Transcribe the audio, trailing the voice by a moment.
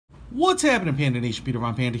What's happening, Panda Nation? Peter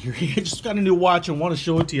Von Panda here. I just got a new watch and want to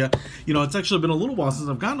show it to you. You know, it's actually been a little while since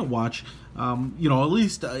I've gotten a watch. You know, at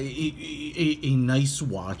least a nice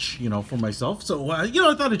watch, you know, for myself. So, you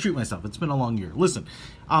know, I thought I'd treat myself. It's been a long year. Listen,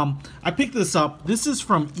 I picked this up. This is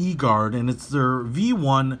from Egard, and it's their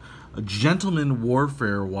V1 Gentleman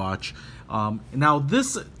Warfare watch. Now,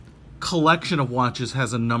 this collection of watches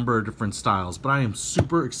has a number of different styles, but I am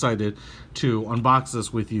super excited to unbox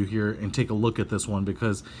this with you here and take a look at this one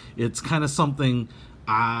because it's kind of something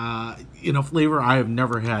in a flavor I have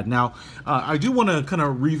never had. Now, I do want to kind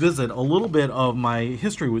of revisit a little bit of my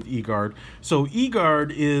history with Egard. So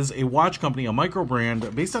Egard is a watch company, a micro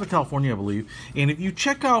brand based out of California, I believe. And if you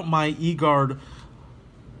check out my Egard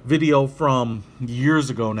video from years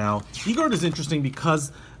ago now, Egard is interesting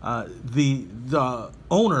because the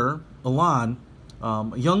owner, Alon,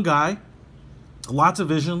 a young guy, lots of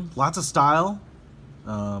vision, lots of style,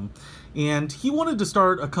 and he wanted to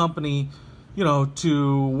start a company, you know,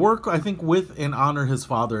 to work, I think, with and honor his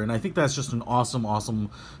father. And I think that's just an awesome, awesome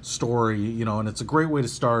story, you know, and it's a great way to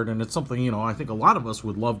start. And it's something, you know, I think a lot of us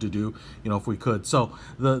would love to do, you know, if we could. So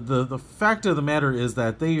the fact of the matter is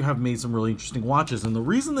that they have made some really interesting watches. And the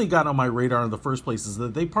reason they got on my radar in the first place is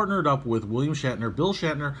that they partnered up with William Shatner, Bill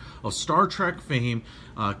Shatner of Star Trek fame,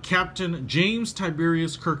 Captain James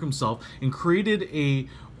Tiberius Kirk himself, and created a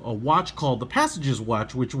watch called the Passages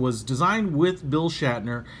watch, which was designed with Bill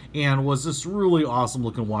Shatner and was this really awesome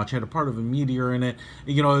looking watch. It had a part of a meteor in it.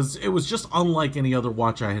 You know, it was just unlike any other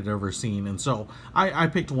watch I had ever seen. And so I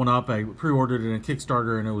picked one up. I pre-ordered it in a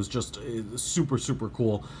Kickstarter, and it was just super, super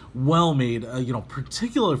cool. Well made, you know,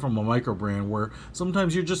 particularly from a micro brand where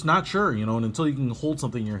sometimes you're just not sure, you know, and until you can hold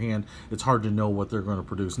something in your hand, it's hard to know what they're going to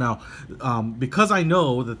produce. Now, because I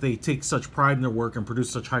know that they take such pride in their work and produce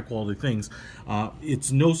such high quality things,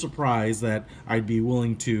 it's no surprise that I'd be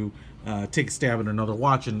willing to take a stab at another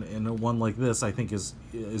watch, and one like this I think is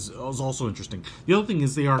also interesting. The other thing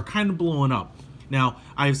is they are kind of blowing up. Now,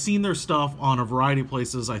 I've seen their stuff on a variety of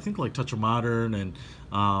places, I think like Touch of Modern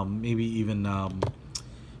and maybe even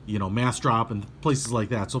you know, Mass Drop and places like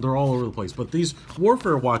that. So they're all over the place. But these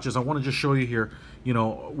Warfare watches, I want to just show you here, you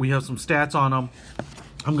know, we have some stats on them.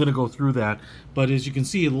 I'm going to go through that, but as you can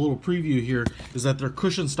see, the little preview here is that they're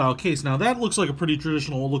cushion style case. Now that looks like a pretty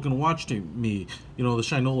traditional looking watch to me, you know, the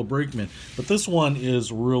Shinola Brakeman, but this one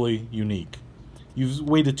is really unique. You've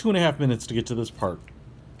waited 2.5 minutes to get to this part.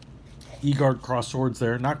 Egard cross swords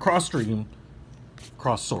there, not cross stream,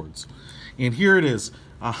 cross swords. And here it is.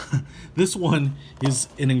 This one is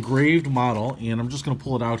an engraved model, and I'm just going to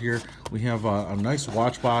pull it out here. We have a nice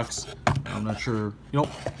watch box. I'm not sure, you know,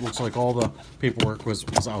 looks like all the paperwork was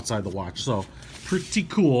outside the watch, so pretty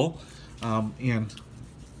cool. And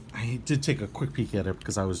I did take a quick peek at it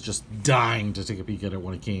because I was just dying to take a peek at it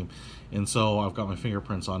when it came, and so I've got my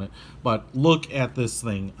fingerprints on it. But look at this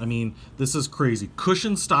thing. I mean, this is crazy.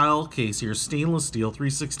 Cushion style case here, stainless steel,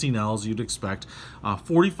 316Ls you'd expect,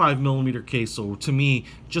 45mm case. So to me,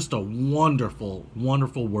 just a wonderful,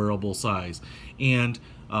 wonderful wearable size, and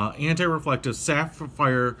anti-reflective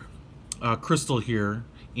sapphire crystal here,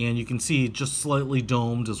 and you can see just slightly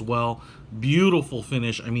domed as well. Beautiful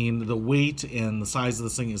finish. I mean, the weight and the size of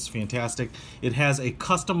this thing is fantastic. It has a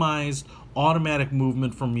customized automatic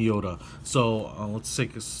movement from Miyota. So let's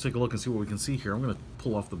take a look and see what we can see here. I'm going to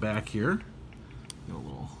pull off the back here. Got a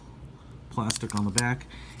little plastic on the back,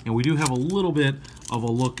 and we do have a little bit of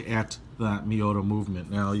a look at that Miyota movement.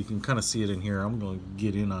 Now you can kind of see it in here. I'm going to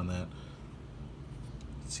get in on that.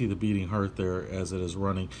 See the beating heart there as it is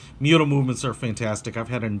running. Miyota movements are fantastic. I've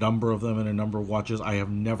had a number of them in a number of watches. I have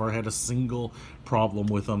never had a single problem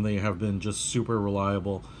with them. They have been just super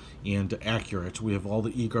reliable and accurate. We have all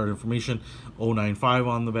the Egard information, 095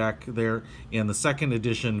 on the back there, and the second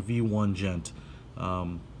edition V1-Gent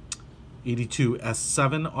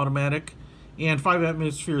 82S7 automatic, and 5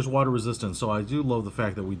 atmospheres water resistant. So I do love the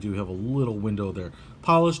fact that we do have a little window there.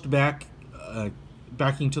 Polished back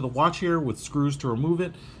backing to the watch here with screws to remove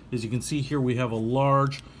it. As you can see here, we have a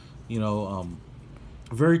large, you know,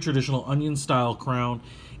 very traditional onion style crown.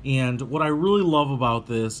 And what I really love about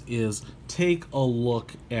this is take a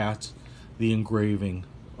look at the engraving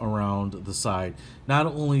around the side. Not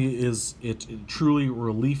only is it truly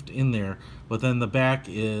reliefed in there, but then the back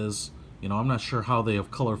is, you know, I'm not sure how they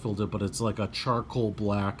have color filled it, but it's like a charcoal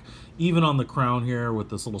black. Even on the crown here with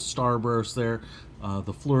this little starburst there,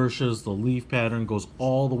 the flourishes, the leaf pattern goes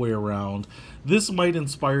all the way around. This might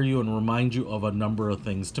inspire you and remind you of a number of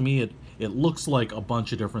things. To me, it looks like a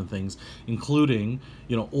bunch of different things, including,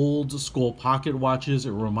 you know, old school pocket watches.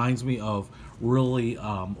 It reminds me of really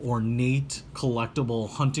ornate collectible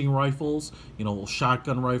hunting rifles, you know,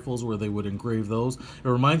 shotgun rifles where they would engrave those. It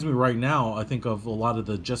reminds me right now, I think of a lot of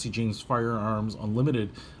the Jesse James Firearms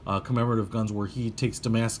Unlimited commemorative guns where he takes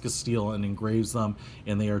Damascus steel and engraves them,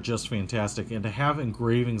 and they are just fantastic. And to have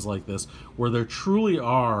engravings like this where there truly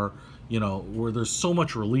are, you know, where there's so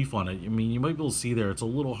much relief on it. I mean, you might be able to see there, it's a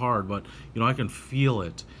little hard, but, you know, I can feel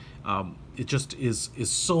it. It just is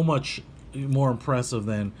so much more impressive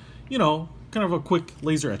than, you know, kind of a quick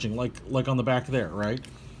laser etching like on the back there, right?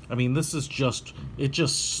 I mean, this is just, it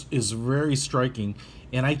just is very striking,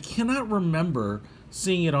 and I cannot remember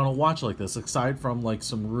seeing it on a watch like this, aside from like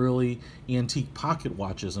some really antique pocket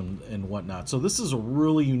watches and whatnot. So this is a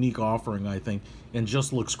really unique offering, I think, and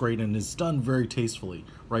just looks great, and is done very tastefully,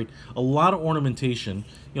 right? A lot of ornamentation,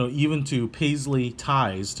 you know, even to paisley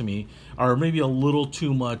ties to me are maybe a little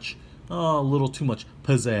too much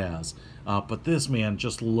pizzazz. But this, man,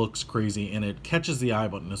 just looks crazy, and it catches the eye,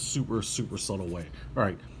 but in a super, super subtle way. All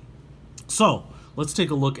right, so let's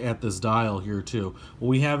take a look at this dial here too. What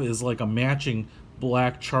we have is like a matching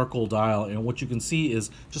black charcoal dial, and what you can see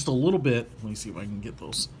is just a little bit, let me see if I can get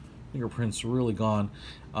those fingerprints really gone,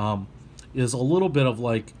 is a little bit of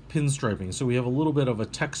like pinstriping. So we have a little bit of a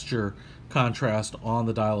texture contrast on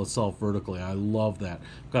the dial itself vertically. I love that.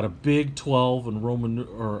 Got a big 12 and Roman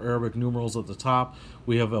or Arabic numerals at the top.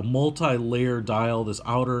 We have a multi-layer dial, this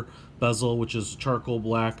outer bezel, which is charcoal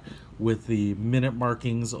black, with the minute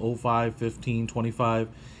markings 05, 15, 25,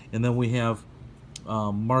 and then we have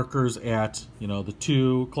markers at, you know, the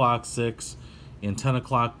 2 o'clock, 6, and 10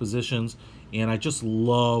 o'clock positions. And I just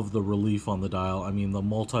love the relief on the dial. I mean, the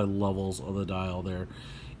multi-levels of the dial there.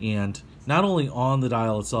 And not only on the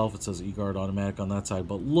dial itself, it says Egard automatic on that side,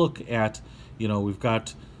 but look at, you know, we've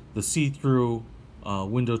got the see-through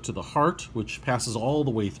window to the heart, which passes all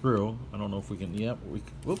the way through. I don't know if we can, yep,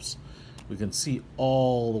 whoops. We can see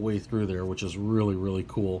all the way through there, which is really, really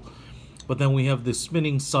cool. But then we have the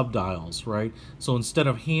spinning subdials, right? So instead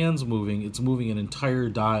of hands moving, it's moving an entire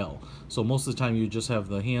dial. So most of the time you just have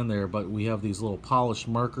the hand there, but we have these little polished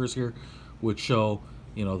markers here, which show,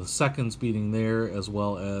 you know, the seconds beating there, as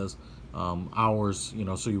well as hours, you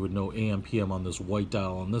know, so you would know AM, PM on this white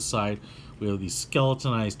dial on this side. We have these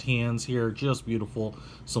skeletonized hands here, just beautiful.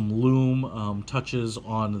 Some loom touches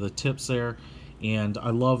on the tips there. And I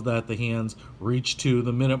love that the hands reach to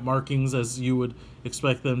the minute markings as you would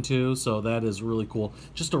expect them to, so that is really cool.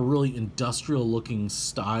 Just a really industrial looking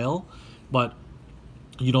style, but,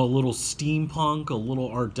 you know, a little steampunk, a little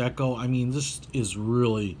art deco. I mean, this is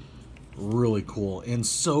really, really cool and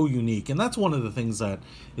so unique. And that's one of the things that,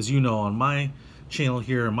 as you know, on my channel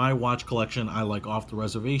here in my watch collection, I like off the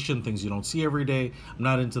reservation, things you don't see every day. I'm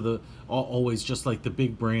not into the always just like the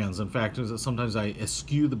big brands. In fact, sometimes I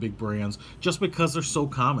eschew the big brands just because they're so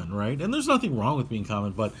common, right? And there's nothing wrong with being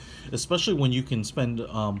common, but especially when you can spend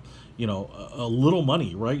you know, a little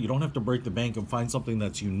money, right? You don't have to break the bank and find something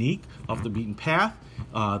that's unique, off the beaten path,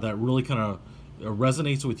 that really kind of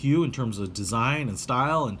resonates with you in terms of design and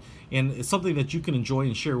style, and it's something that you can enjoy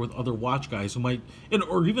and share with other watch guys who might,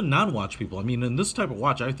 or even non-watch people. I mean, in this type of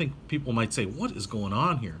watch, I think people might say, what is going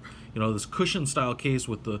on here? You know, this cushion style case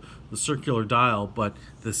with the circular dial, but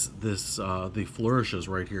the flourishes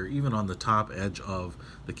right here, even on the top edge of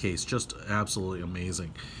the case, just absolutely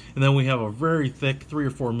amazing. And then we have a very thick 3 or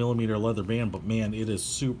 4 millimeter leather band, but man, it is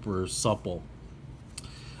super supple.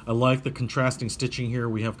 I like the contrasting stitching here.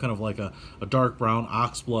 We have kind of like a dark brown,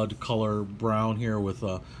 oxblood color brown here with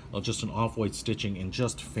just an off-white stitching, and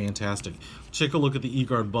just fantastic. Take a look at the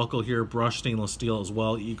Egard buckle here, brushed stainless steel as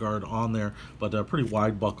well, Egard on there, but a pretty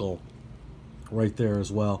wide buckle right there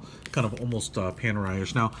as well, kind of almost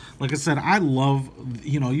Panerai-ish. Now, like I said, I love,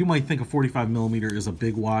 you know, you might think a 45 millimeter is a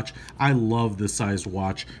big watch. I love this sized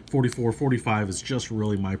watch. 44, 45 is just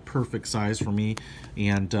really my perfect size for me.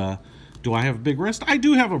 And do I have a big wrist? I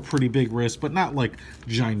do have a pretty big wrist, but not like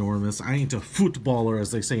ginormous. I ain't a footballer,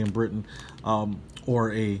 as they say in Britain,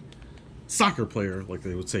 or a soccer player, like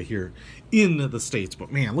they would say here in the States.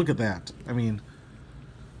 But man, look at that. I mean,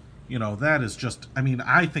 you know, that is just, I mean,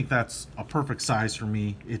 I think that's a perfect size for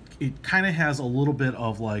me. It kind of has a little bit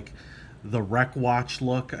of like the Rec watch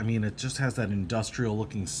look. I mean, it just has that industrial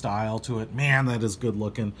looking style to it. Man, that is good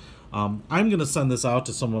looking. I'm going to send this out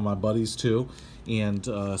to some of my buddies too, and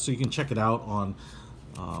so you can check it out on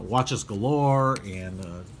Watches Galore and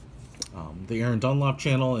the Aaron Dunlop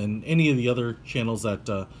channel, and any of the other channels that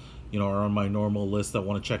you know, are on my normal list that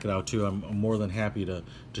want to check it out too. I'm more than happy to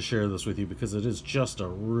share this with you, because it is just a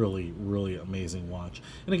really, really amazing watch.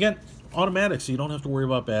 And again, automatic, so you don't have to worry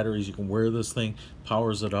about batteries. You can wear this thing,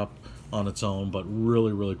 powers it up on its own, but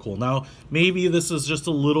really, really cool. Now, maybe this is just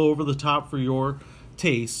a little over the top for your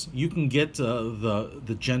taste. You can get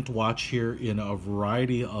the Gent watch here in a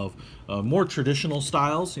variety of more traditional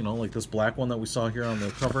styles, you know, like this black one that we saw here on the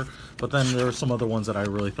cover. But then there are some other ones that I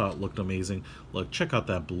really thought looked amazing. Look, check out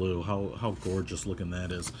that blue. How gorgeous looking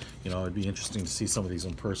that is. You know, it'd be interesting to see some of these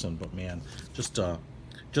in person. But man,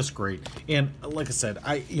 just great. And like I said,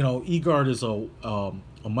 Egard is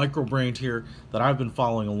a micro brand here that I've been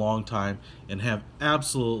following a long time and have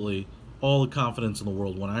absolutely all the confidence in the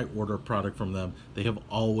world. When I order a product from them, they have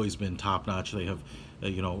always been top notch. They have,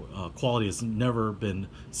 quality has never been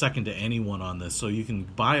second to anyone on this. So you can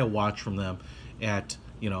buy a watch from them at,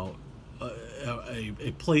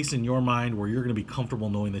 a place in your mind where you're going to be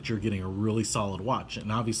comfortable knowing that you're getting a really solid watch.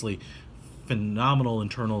 And obviously, phenomenal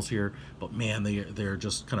internals here, but man, they're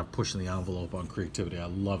just kind of pushing the envelope on creativity. I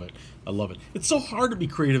love it. I love it. It's so hard to be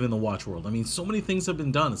creative in the watch world. I mean, so many things have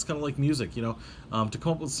been done. It's kind of like music, to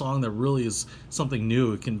come up with a song that really is something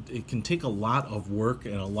new. It can take a lot of work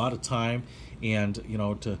and a lot of time, and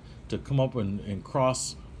to come up and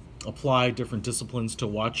cross apply different disciplines to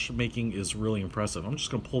watchmaking is really impressive. I'm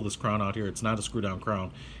just going to pull this crown out here. It's not a screw down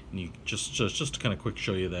crown, and you just to kind of quick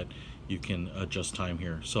show you that you can adjust time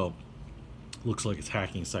here. So looks like it's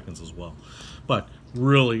hacking seconds as well, but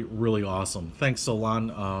really, really awesome. Thanks,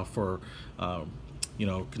 Salon, for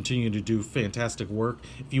continuing to do fantastic work.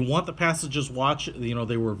 If you want the Passages watch,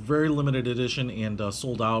 they were very limited edition and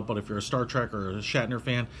sold out. But if you're a Star Trek or a Shatner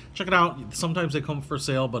fan, check it out. Sometimes they come for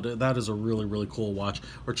sale, but that is a really, really cool watch.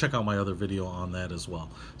 Or check out my other video on that as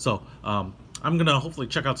well. So I'm gonna hopefully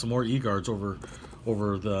check out some more Egards over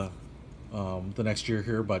the next year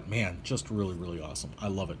here. But man, just really, really awesome. I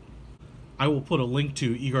love it. I will put a link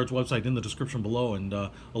to Egard's website in the description below, and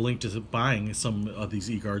a link to buying some of these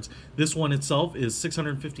Egards. This one itself is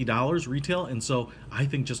 $650 retail, and so I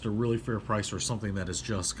think just a really fair price for something that is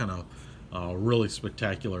just kind of really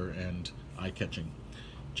spectacular and eye-catching.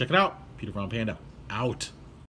 Check it out. Peter Von Panda, out.